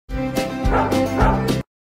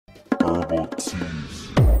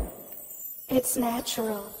It's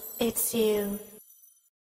natural. It's you.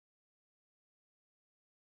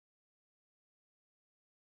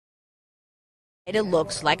 It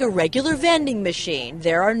looks like a regular vending machine.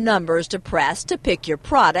 There are numbers to press to pick your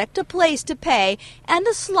product, a place to pay, and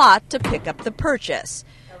a slot to pick up the purchase.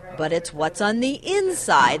 But it's what's on the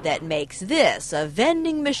inside that makes this a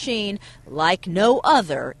vending machine like no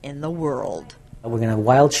other in the world. We're going to have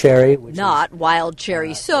wild cherry. Not wild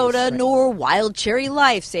cherry soda nor wild cherry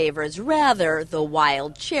lifesavers, rather the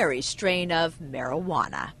wild cherry strain of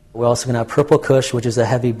marijuana. We're also going to have purple kush, which is a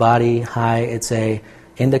heavy body high. It's a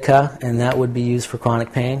indica, and that would be used for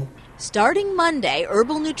chronic pain. Starting Monday,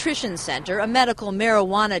 Herbal Nutrition Center, a medical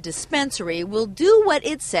marijuana dispensary, will do what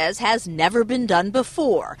it says has never been done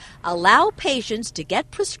before: allow patients to get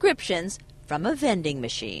prescriptions from a vending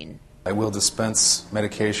machine. I will dispense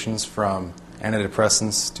medications from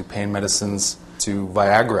antidepressants to pain medicines to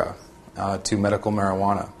Viagra to medical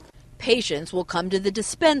marijuana. Patients will come to the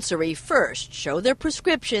dispensary first, show their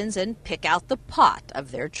prescriptions, and pick out the pot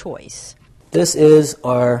of their choice. This is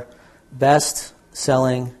our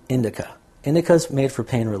best-selling indica. Indica is made for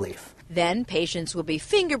pain relief. Then patients will be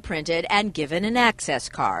fingerprinted and given an access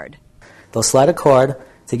card. They'll slide a card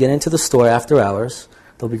to get into the store after hours.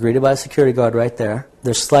 They'll be greeted by a security guard right there.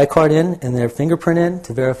 Their slide card in and their fingerprint in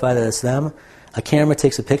to verify that it's them. A camera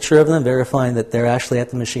takes a picture of them, verifying that they're actually at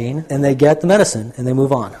the machine, and they get the medicine and they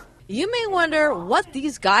move on. You may wonder what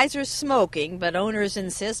these guys are smoking, but owners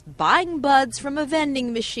insist buying buds from a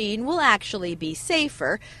vending machine will actually be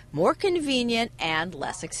safer, more convenient, and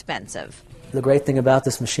less expensive. The great thing about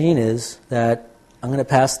this machine is that I'm going to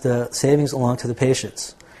pass the savings along to the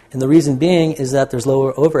patients. And the reason being is that there's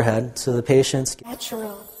lower overhead, so the patients...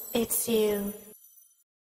 Natural. It's you.